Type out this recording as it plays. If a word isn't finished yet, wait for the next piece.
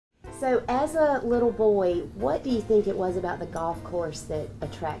So as a little boy, what do you think it was about the golf course that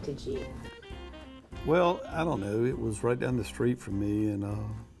attracted you? Well, I don't know. It was right down the street from me, and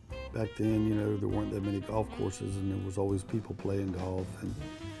back then, you know, there weren't that many golf courses, and there was always people playing golf, and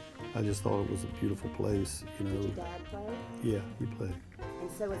I just thought it was a beautiful place, you know. Did your dad play? Yeah, he played.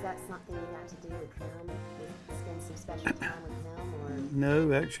 And so was that something you got to do with him? Spend some special time with him, or?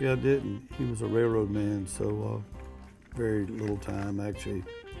 No, actually I didn't. He was a railroad man, so very little time, actually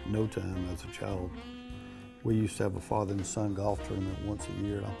no time as a child. We used to have a father and son golf tournament once a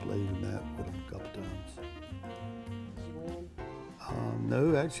year, and I played in that with him a couple times. Did you win?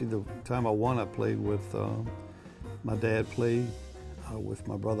 No, actually the time I won, I played with, my dad played with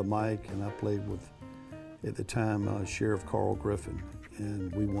my brother Mike, and I played with, at the time, Sheriff Carl Griffin,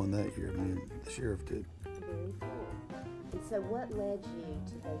 and we won that year. Me and the sheriff did. Very cool. And so what led you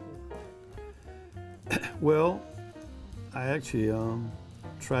to Bacon Park? Well, I actually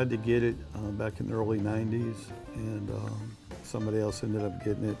tried to get it back in the early 90s, and somebody else ended up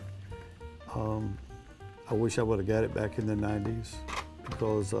getting it. I wish I would have got it back in the 90s,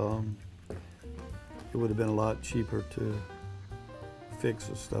 because it would have been a lot cheaper to fix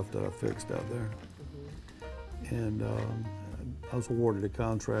the stuff that I fixed out there. And I was awarded a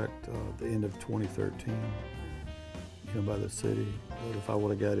contract at the end of 2013, you know, by the city. But if I would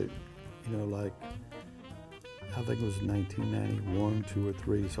have got it, you know, like, I think it was 1991, 2 or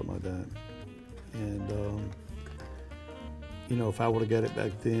 3, something like that. And, you know, if I would have got it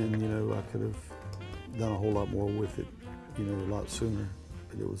back then, you know, I could have done a whole lot more with it, you know, a lot sooner.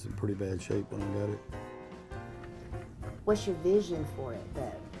 But it was in pretty bad shape when I got it. What's your vision for it,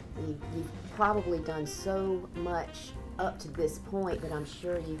 though? You've probably done so much up to this point, but I'm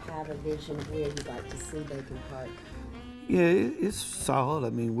sure you have a vision of where you'd like to see Bacon Park. Yeah, it's solid. I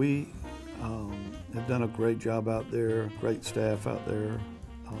mean, we have done a great job out there, great staff out there,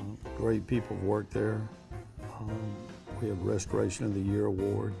 great people have worked there. We have Restoration of the Year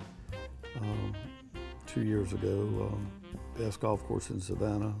award 2 years ago, best golf course in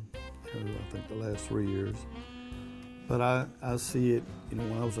Savannah, you know, I think the last 3 years. But I see it, you know,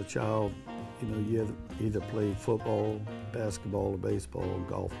 when I was a child, you know, you either played football, basketball, or baseball, and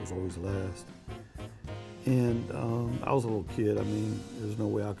golf was always last. And I was a little kid. I mean, there's no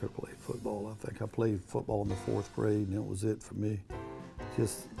way I could play football. I think I played football in the 4th grade, and that was it for me.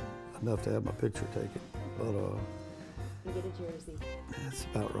 Just enough to have my picture taken. But You get a jersey. that's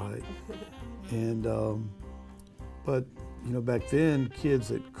about right. And but you know, back then, kids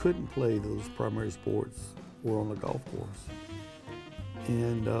that couldn't play those primary sports were on the golf course.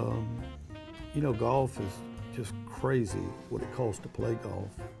 And you know, golf is just crazy what it costs to play golf.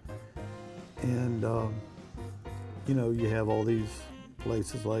 And you know, you have all these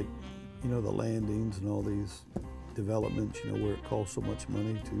places like, you know, the landings and all these developments, you know, where it costs so much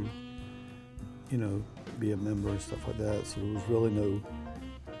money to, you know, be a member and stuff like that. So there was really no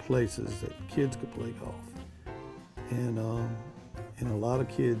places that kids could play golf. And a lot of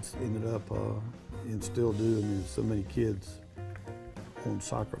kids ended up, and still do, I mean, so many kids on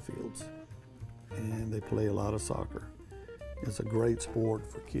soccer fields, and they play a lot of soccer. It's a great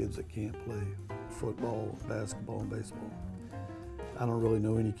sport for kids that can't play football, basketball, and baseball. I don't really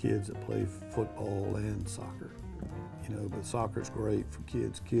know any kids that play football and soccer, you know, but soccer's great for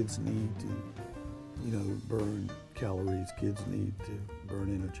kids. Kids need to, you know, burn calories. Kids need to burn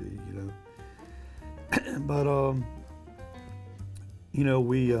energy, you know. But, you know,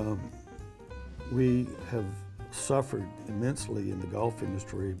 we have suffered immensely in the golf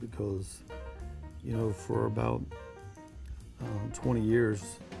industry because, you know, for about 20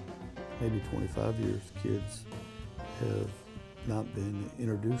 years, maybe 25 years, kids have not been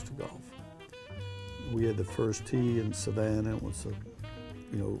introduced to golf. We had the first tee in Savannah. It was,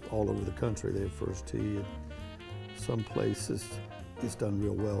 you know, all over the country they have first tee. And some places it's done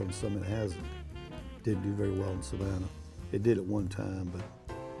real well and some it hasn't. Didn't do very well in Savannah. It did at one time,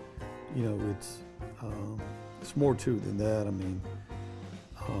 but, you know, it's more to it than that. I mean,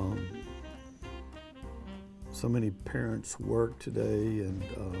 so many parents work today, and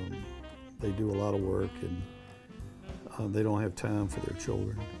they do a lot of work, and they don't have time for their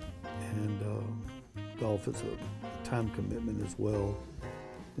children. And golf is a time commitment as well.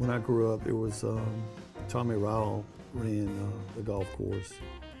 When I grew up, there was Tommy Rowell ran the golf course,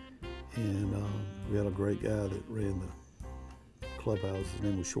 and we had a great guy that ran the clubhouse. His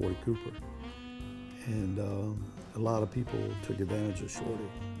name was Shorty Cooper. And a lot of people took advantage of Shorty,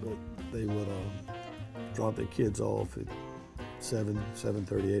 but they would drop their kids off at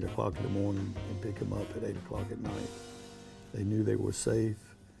 7:30, 8 o'clock in the morning and pick them up at 8 o'clock at night. They knew they were safe.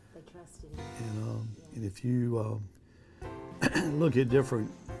 They trusted you. And if you look at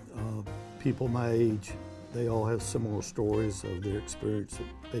different people my age, they all have similar stories of their experience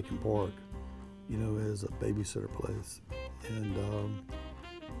at Bacon Park, you know, as a babysitter place.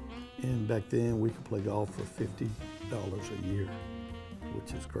 And back then we could play golf for $50 a year,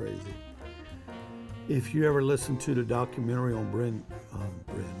 which is crazy. If you ever listen to the documentary on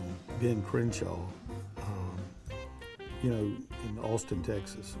Ben Crenshaw, you know, in Austin,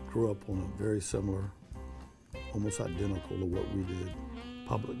 Texas, grew up on a very similar, almost identical to what we did,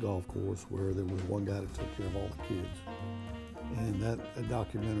 public golf course where there was one guy that took care of all the kids. And that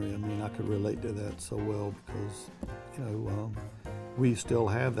documentary, I mean, I could relate to that so well because, you know, we still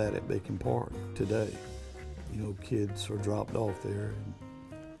have that at Bacon Park today. You know, kids are dropped off there and,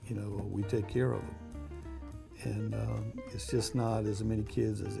 you know, we take care of them. And it's just not as many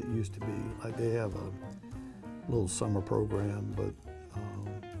kids as it used to be. Like they have a little summer program, but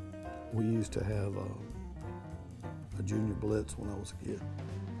we used to have a junior blitz when I was a kid.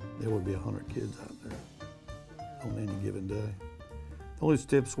 There would be 100 kids out there on any given day. The only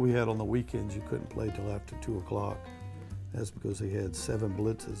tips we had on the weekends, you couldn't play till after 2 o'clock. That's because they had 7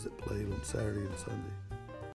 blitzes that played on Saturday and Sunday.